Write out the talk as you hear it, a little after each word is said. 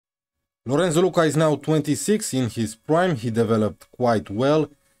Lorenzo Luca is now 26 in his prime. He developed quite well.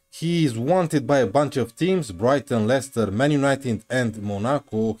 He is wanted by a bunch of teams, Brighton, Leicester, Man United and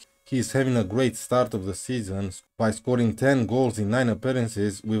Monaco. He is having a great start of the season by scoring 10 goals in 9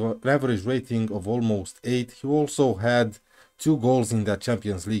 appearances with an average rating of almost 8. He also had 2 goals in that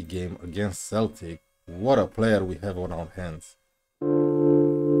Champions League game against Celtic. What a player we have on our hands.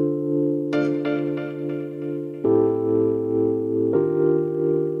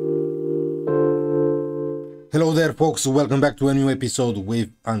 Hello there folks, welcome back to a new episode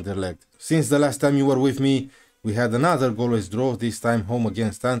with Anderlecht. Since the last time you were with me, we had another goalless draw, this time home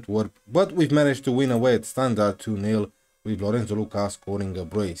against Antwerp, but we've managed to win away at Standard 2-0 with Lorenzo Luca scoring a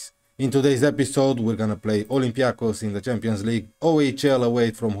brace. In today's episode, we're gonna play Olympiakos in the Champions League, OHL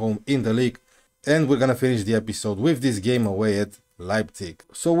away from home in the league, and we're gonna finish the episode with this game away at Leipzig.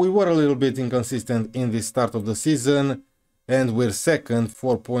 So we were a little bit inconsistent in the start of the season, and we're second,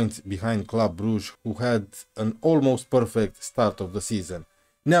 4 points behind Club Brugge, who had an almost perfect start of the season.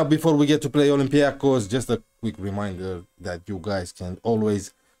 Now, before we get to play Olympiakos, just a quick reminder that you guys can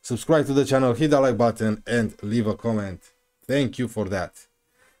always subscribe to the channel, hit that like button, and leave a comment. Thank you for that.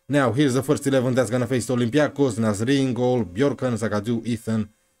 Now, here's the first 11 that's gonna face Olympiakos. Nasri in goal, Bjorkan, Zagadou, Ethan,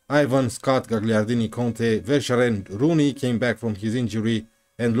 Ivan, Scott, Gagliardini, Conte, Verscharen, Rooney came back from his injury,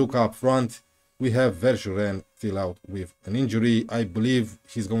 and Luca up front. We have Verscharen still out with an injury. I believe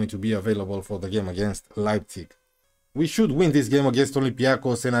he's going to be available for the game against Leipzig. We should win this game against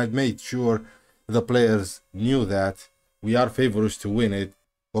Olympiakos, and I've made sure the players knew that. We are favorites to win it.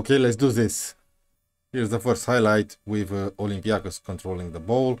 Okay, let's do this. Here's the first highlight with Olympiakos controlling the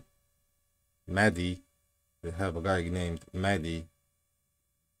ball. Maddie. They have a guy named Maddie.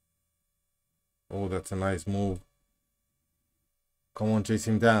 Oh, that's a nice move. Come on, chase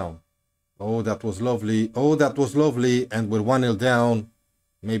him down. Oh, that was lovely. Oh, that was lovely. And we're 1-0 down.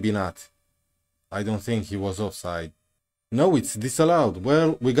 Maybe not. I don't think he was offside. No, it's disallowed.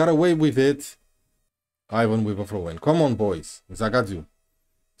 Well, we got away with it. Ivan with a throw-in. Come on, boys. Zagadou.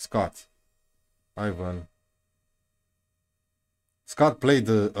 Scott. Ivan. Scott played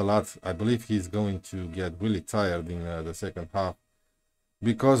a lot. I believe he's going to get really tired in the second half,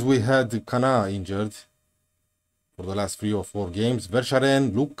 because we had Kana injured for the last 3 or 4 games.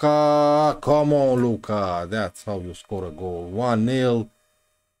 Verscharen, Luca, come on Luca, that's how you score a goal. 1-0,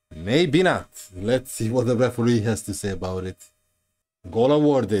 maybe not. Let's see what the referee has to say about it. Goal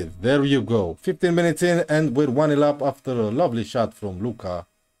awarded, there you go. 15 minutes in and we're 1-0 up after a lovely shot from Luca.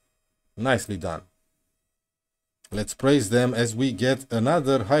 Nicely done. Let's praise them as we get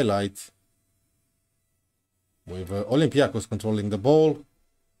another highlight with Olympiakos controlling the ball.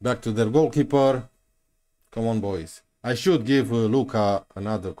 Back to their goalkeeper. Come on, boys. I should give Luca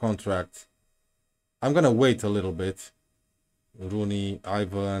another contract. I'm gonna wait a little bit. Rooney,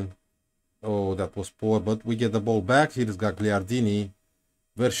 Ivan. Oh, that was poor, but we get the ball back. Here's Gagliardini.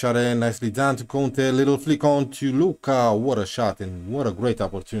 Verscharen, nicely done to Conte. Little flick on to Luca. What a shot, and what a great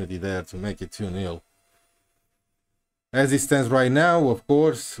opportunity there to make it 2-0. As it stands right now, of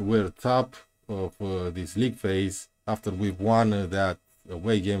course, we're top of this league phase after we've won that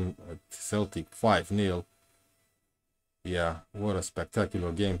away game at Celtic 5-0. Yeah, what a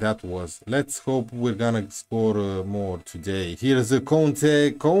spectacular game that was. Let's hope we're gonna score more today. Here's a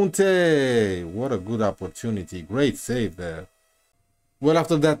Conte. Conte! What a good opportunity. Great save there. Well,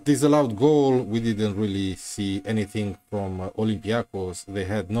 after that disallowed goal, we didn't really see anything from Olympiakos. They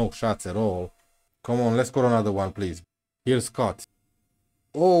had no shots at all. Come on, let's score another one, please. Here's Scott.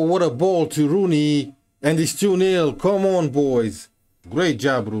 Oh, what a ball to Rooney. And it's 2-0. Come on, boys. Great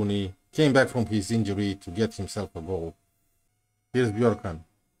job, Rooney. Came back from his injury to get himself a goal. Here's Bjorkan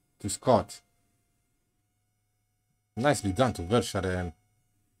to Scott. Nicely done to Verscharen.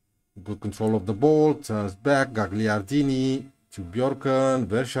 Good control of the ball. Turns back. Gagliardini to Bjorkan.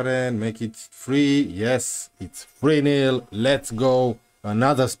 Verscharen. Make it 3. Yes, it's 3-0. Let's go.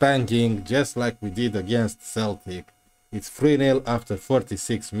 Another spanking, just like we did against Celtic. It's 3-0 after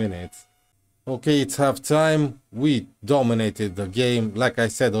 46 minutes. Okay, it's half time. We dominated the game. Like I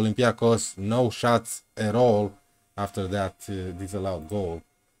said, Olympiakos, no shots at all after that disallowed goal.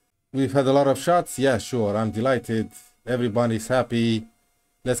 We've had a lot of shots. Yeah, sure. I'm delighted. Everybody's happy.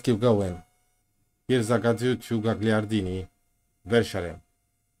 Let's keep going. Here's Zagadou to Gagliardini. Verscharen.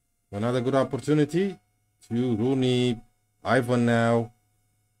 Another good opportunity to Rooney. Ivan now.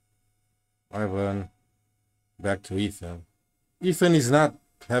 Ivan. Back to Ethan. Ethan is not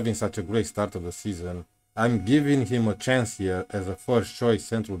having such a great start of the season. I'm giving him a chance here as a first choice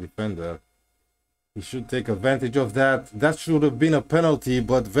central defender. He should take advantage of that. That should have been a penalty,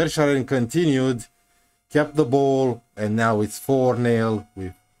 but Verscharen continued, kept the ball, and now it's 4-0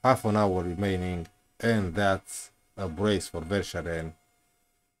 with half an hour remaining, and that's a brace for Verscharen.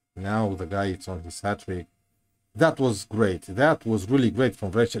 Now the guy is on his hat-trick. That was great. That was really great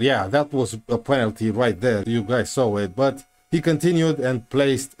from Verscharen. Yeah, that was a penalty right there. You guys saw it, but he continued and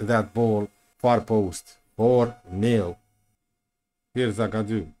placed that ball far post. 4-0. Here's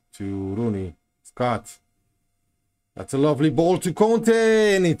Zagadou to Rooney. Scott. That's a lovely ball to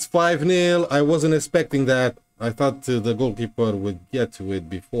Conte, and it's 5-0. I wasn't expecting that. I thought the goalkeeper would get to it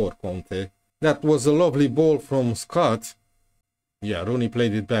before Conte. That was a lovely ball from Scott. Yeah, Rooney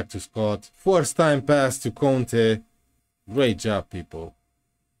played it back to Scott. First time pass to Conte. Great job, people.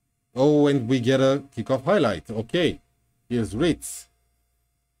 Oh, and we get a kickoff highlight. Okay, here's Ritz.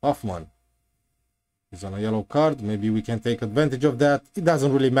 Hoffman. He's on a yellow card. Maybe we can take advantage of that. It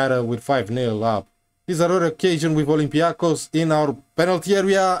doesn't really matter with 5-0 up. It's a rare occasion with Olympiakos in our penalty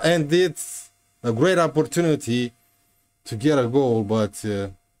area, and it's a great opportunity to get a goal, but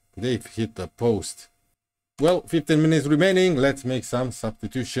they've hit the post. Well, 15 minutes remaining. Let's make some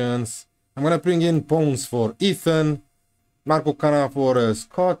substitutions. I'm gonna bring in Pons for Ethan, Marco Cana for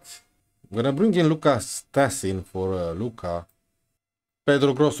Scott. I'm gonna bring in Lucas Tassin for Luca.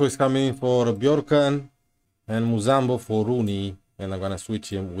 Pedro Grosso is coming in for Bjorkan, and Muzambo for Rooney, and I'm gonna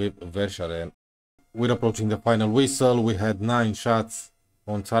switch him with Verscharen. We're approaching the final whistle. We had 9 shots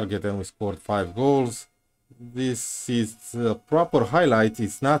on target and we scored 5 goals. This is a proper highlight.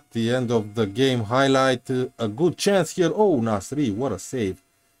 It's not the end of the game highlight. A good chance here. Oh, Nasri, what a save.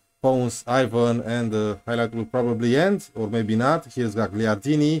 Pons, Ivan, and the highlight will probably end, or maybe not. Here's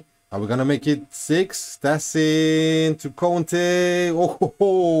Gagliardini. Are we gonna make it 6? Tassin to Conte.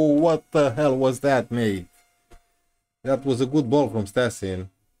 Oh, what the hell was that, mate? That was a good ball from Tassin.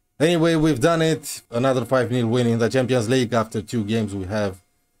 Anyway, we've done it. Another 5-0 win in the Champions League. After 2 games, we have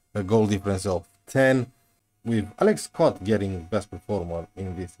a goal difference of 10, with Alex Scott getting best performer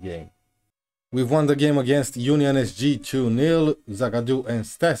in this game. We've won the game against Union SG 2-0. Zagadou and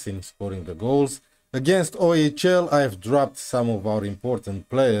Stassin scoring the goals. Against OHL, I've dropped some of our important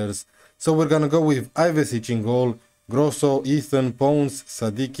players. So we're gonna go with Ivesic in goal, Grosso, Ethan, Pons,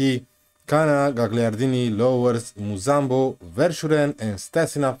 Sadiki, Cana, Gagliardini, Lowers, Muzambo, Verschuren, and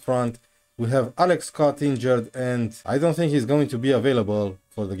Stassin up front. We have Alex Scott injured, and I don't think he's going to be available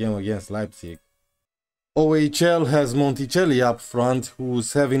for the game against Leipzig. OHL has Monticelli up front,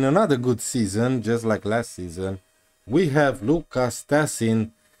 who's having another good season, just like last season. We have Lucas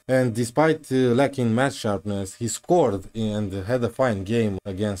Tassin, and despite lacking match sharpness, he scored and had a fine game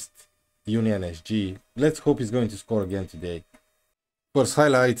against Union SG. Let's hope he's going to score again today. First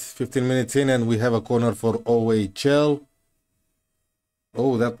highlight, 15 minutes in, and we have a corner for OHL.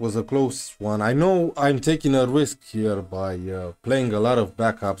 Oh, that was a close one. I know I'm taking a risk here by playing a lot of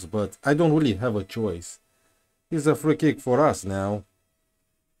backups, but I don't really have a choice. Here's a free kick for us now.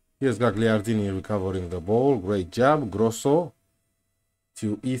 Here's Gagliardini recovering the ball. Great job. Grosso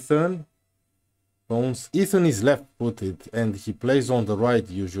to Ethan. Pons. Ethan is left-footed and he plays on the right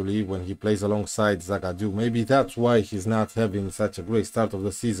usually when he plays alongside Zagadou. Maybe that's why he's not having such a great start of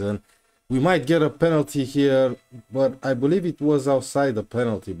the season. We might get a penalty here, but I believe it was outside the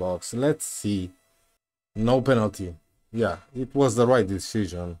penalty box. Let's see. No penalty. Yeah, it was the right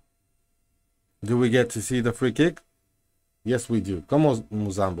decision. Do we get to see the free kick? Yes, we do. Come on,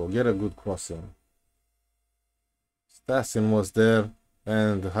 Muzambo. Get a good crossing. Stassin was there.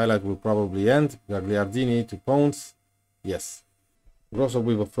 And the highlight will probably end. Gagliardini to Pons. Yes. Grosso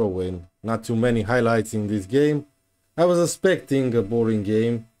with a throw-in. Not too many highlights in this game. I was expecting a boring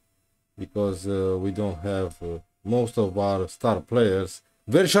game because we don't have most of our star players.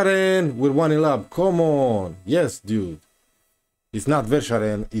 Verscharen, we're 1-0 up. Come on. Yes, dude. It's not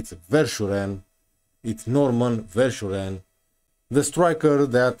Verscharen, it's Verschuren. It's Norman Verschuren. The striker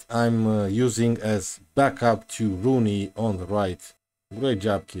that I'm using as backup to Rooney on the right. Great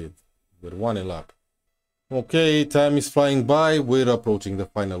job, kid. We're 1-0 up. Okay, time is flying by. We're approaching the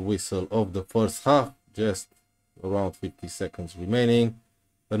final whistle of the first half. Just around 50 seconds remaining.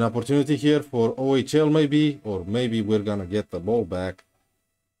 An opportunity here for OHL maybe, or maybe we're gonna get the ball back.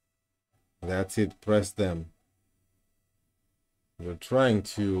 That's it, press them. We're trying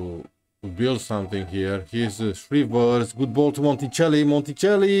to build something here. Here's Shrivers. Good ball to Monticelli.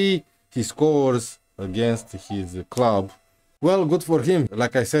 Monticelli! He scores against his club. Well, good for him.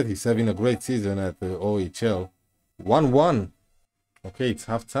 Like I said, he's having a great season at the OHL. 1-1. Okay, it's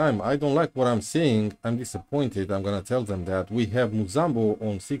half time. I don't like what I'm seeing. I'm disappointed. I'm gonna tell them that. We have Muzambo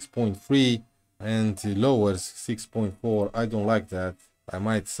on 6.3 and Lowers 6.4. I don't like that. I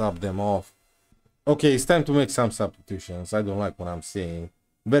might sub them off. Okay, it's time to make some substitutions. I don't like what I'm seeing.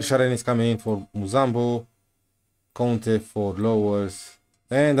 Verscharen is coming in for Muzambo. Conte for Lowers.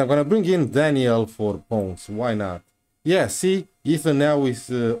 And I'm gonna bring in Daniel for pawns. Why not? Yeah, see, Ethan now is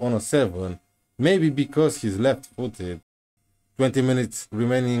on a 7. Maybe because he's left-footed. 20 minutes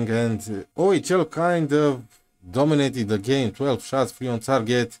remaining, and OHL kind of dominated the game. 12 shots, 3 on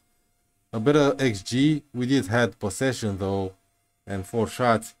target. A better XG. We did had possession though, and 4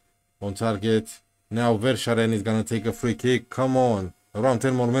 shots on target. Now Verscharen is gonna take a free kick. Come on, around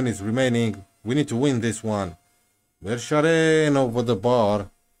 10 more minutes remaining. We need to win this one. Verscharen over the bar.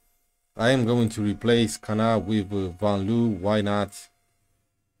 I am going to replace Kana with Van Loo. Why not?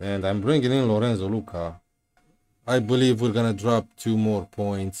 And I'm bringing in Lorenzo Luca. I believe we're gonna drop 2 more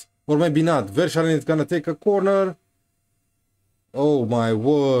points, or maybe not. Verscharen is gonna take a corner. Oh my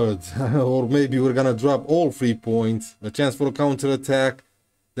word. Or maybe we're gonna drop all 3 points. A chance for a counter-attack.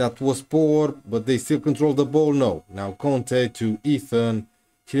 That was poor, but they still control the ball. No. Now Conte to Ethan.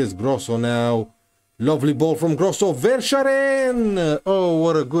 Here's Grosso now. Lovely ball from Grosso. Verscharen! Oh,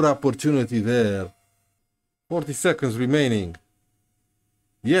 what a good opportunity there. 40 seconds remaining.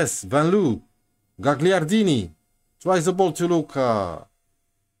 Yes, Van Loo. Gagliardini. Tries the ball to Luca.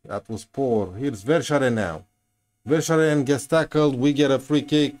 That was poor. Here's Verscharen now. Verscharen gets tackled. We get a free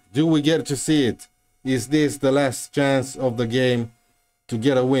kick. Do we get to see it? Is this the last chance of the game to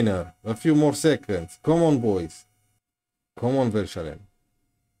get a winner? A few more seconds. Come on, boys. Come on, Verscharen.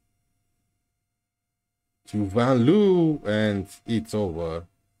 To Van Loo, and it's over.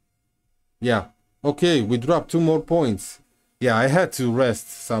 Yeah. Okay, we dropped 2 more points. Yeah, I had to rest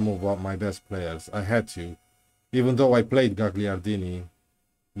some of my best players. I had to. Even though I played Gagliardini.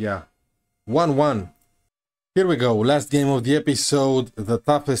 Yeah. 1-1. Here we go, last game of the episode, the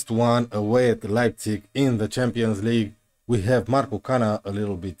toughest one away at Leipzig in the Champions League. We have Marco Cana a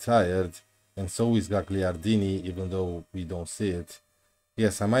little bit tired, and so is Gagliardini, even though we don't see it.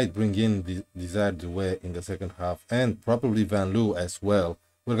 Yes, I might bring in the Desired Doué in the second half, and probably Van Loo as well.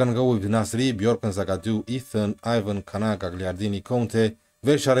 We're gonna go with Nasri, Bjorkan, Zagadou, Ethan, Ivan, Cana, Gagliardini, Conte,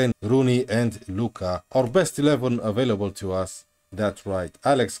 Verscharen, Rooney, and Luca. Our best 11 available to us. That's right,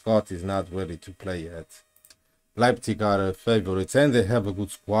 Alex Scott is not ready to play yet. Leipzig are favorites, and they have a good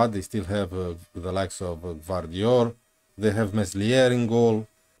squad. They still have the likes of Gvardiol. They have Meslier in goal.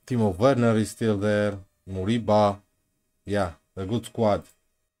 Timo Werner is still there. Moriba. Yeah, a good squad.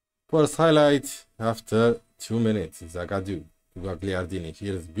 First highlight after 2 minutes. Zagadou to Gagliardini.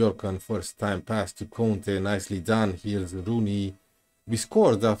 Here's Bjorkan. First time pass to Conte. Nicely done. Here's Rooney. We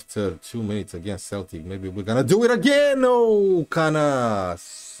scored after 2 minutes against Celtic. Maybe we're gonna do it again. Oh, Cana.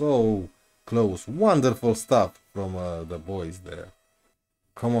 So close. Wonderful stuff from the boys there.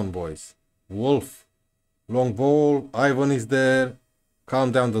 Come on, boys. Wolf. Long ball. Ivan is there.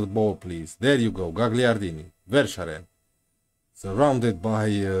 Calm down the ball, please. There you go. Gagliardini. Verscharen. Surrounded by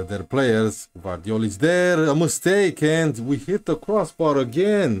their players. Gvardiol is there. A mistake, and we hit the crossbar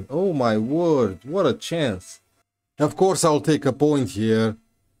again. Oh my word. What a chance. Of course, I'll take a point here.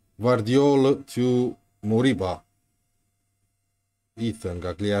 Gvardiol to Moriba. Ethan,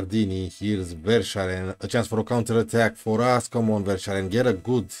 Gagliardini, here's Verscharen. A chance for a counter-attack for us. Come on, Verscharen, get a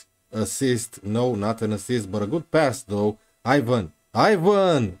good assist. No, not an assist, but a good pass, though. Ivan!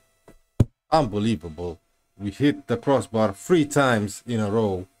 Ivan! Unbelievable. We hit the crossbar 3 times in a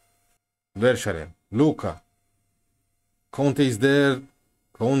row. Verscharen. Luca. Conte is there.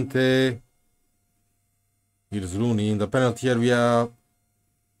 Conte. Here's Rooney in the penalty area.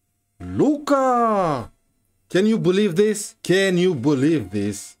 Luca! Can you believe this? Can you believe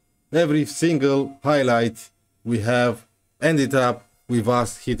this? Every single highlight we have ended up with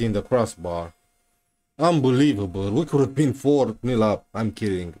us hitting the crossbar. Unbelievable. We could have been 4-0 up. I'm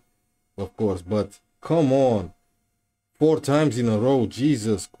kidding, of course, but come on. 4 times in a row.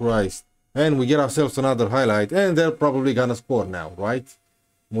 Jesus Christ. And we get ourselves another highlight, and they're probably gonna score now, right?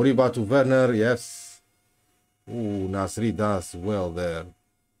 Moriba to Werner, yes. Ooh, Nasri does well there.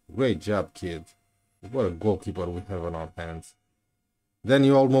 Great job, kid. What a goalkeeper we have on our hands. Then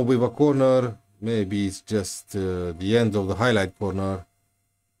you almost with a corner. Maybe it's just the end of the highlight corner.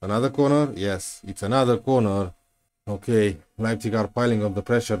 Another corner? Yes, it's another corner. Okay, Leipzig are piling up the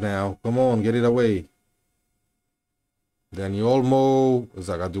pressure now. Come on, get it away. Then you almost.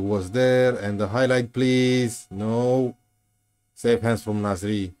 Zagadou was there. And the highlight, please. No. Safe hands from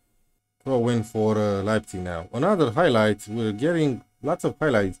Nasri. Throw in for Leipzig now. Another highlight. We're getting lots of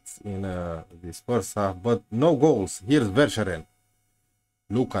highlights in this first half, but no goals. Here's Verscharen.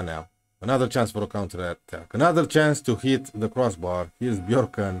 Luca now. Another chance for a counter-attack. Another chance to hit the crossbar. Here's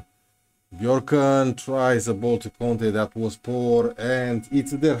Bjorkan. Bjorkan tries a ball to Conte. That was poor. And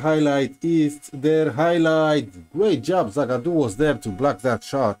it's their highlight. It's their highlight. Great job. Zagadou was there to block that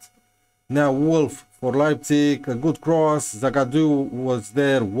shot. Now Wolf for Leipzig, a good cross. Zagadou was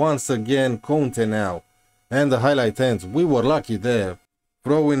there once again. Conte now. And the highlight ends. We were lucky there.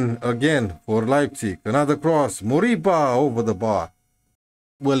 Throwing again for Leipzig. Another cross. Moriba over the bar.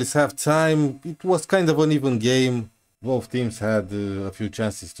 Well, it's half time. It was kind of an even game. Both teams had a few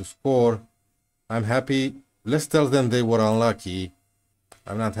chances to score. I'm happy. Let's tell them they were unlucky.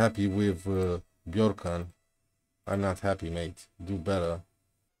 I'm not happy with Bjorkan. I'm not happy, mate. Do better.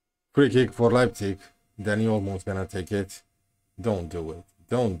 Free kick for Leipzig. Danny almost gonna take it. Don't do it.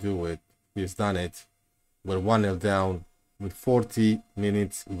 Don't do it. He's done it. We're 1-0 down with 40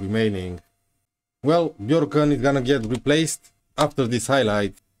 minutes remaining. Well, Bjorkan is gonna get replaced after this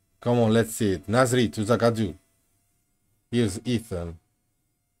highlight. Come on, let's see it. Nasri to Zagadou. Here's Ethan.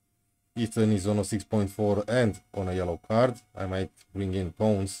 Ethan is on a 6.4 and on a yellow card. I might bring in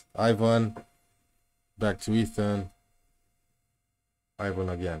Pons. Ivan. Back to Ethan. Ivan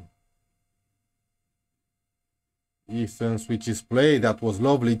again. Ethan switches play. That was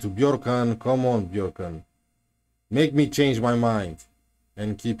lovely to Bjorkan. Come on, Bjorkan. Make me change my mind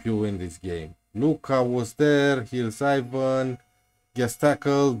and keep you in this game. Luka was there. Here's Ivan. Gets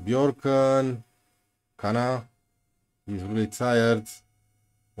tackled. Bjorkan. Kana. He's really tired.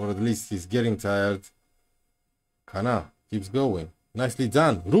 Or at least he's getting tired. Kana keeps going. Nicely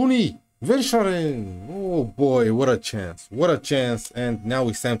done. Rooney. Verscharen. Oh boy, what a chance. What a chance. And now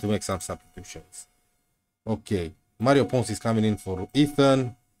it's time to make some substitutions. Okay. Mario Pons is coming in for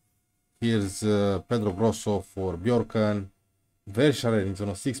Ethan. Here's Pedro Grosso for Bjorkan. Verscharen is on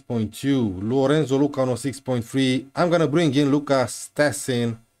a 6.2. Lorenzo Luca on a 6.3. I'm going to bring in Lucas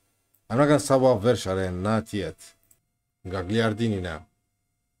Stassin. I'm not going to sub off Verscharen. Not yet. Gagliardini now.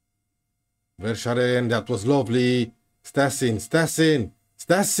 Verscharen, that was lovely. Stassin, Stassin,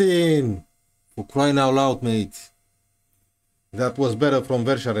 Stassin! For crying out loud, mate. That was better from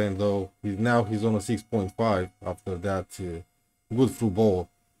Verscharen though. Now he's on a 6.5 after that good through ball.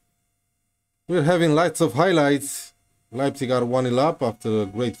 We're having lots of highlights. Leipzig are 1-0 up after a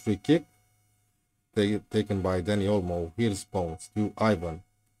great free kick. Taken by Danny Olmo. Here's Pons to Ivan.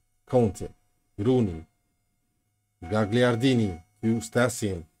 Conte. Rooney. Gagliardini to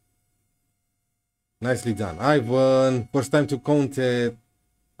Stassin. Nicely done. Ivan. First time to Conte.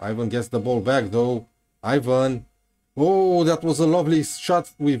 Ivan gets the ball back though. Ivan. Oh, that was a lovely shot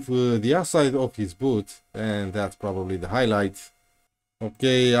with the outside of his boot. And that's probably the highlight.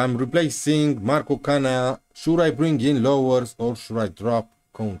 Okay, I'm replacing Marco Cana. Should I bring in Lowers or should I drop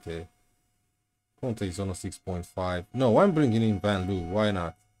Conte? Conte is on a 6.5. No, I'm bringing in Van Loo. Why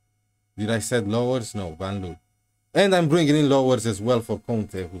not? Did I said Lowers? No, Van Loo. And I'm bringing in Lowers as well for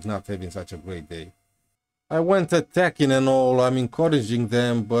Conte, who's not having such a great day. I went attacking and all. I'm encouraging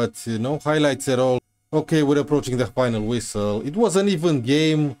them, but no highlights at all. Okay, we're approaching the final whistle. It was an even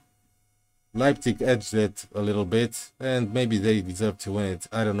game. Leipzig edged it a little bit, and maybe they deserve to win it.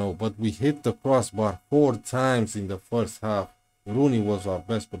 I don't know, but we hit the crossbar 4 times in the first half. Rooney was our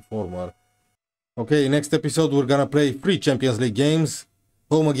best performer. Okay, next episode we're gonna play 3 Champions League games.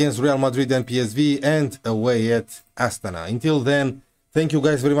 Home against Real Madrid and PSV, and away at Astana. Until then, thank you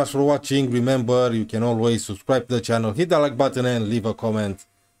guys very much for watching. Remember, you can always subscribe to the channel, hit the like button and leave a comment.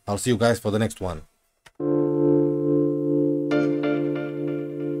 I'll see you guys for the next one.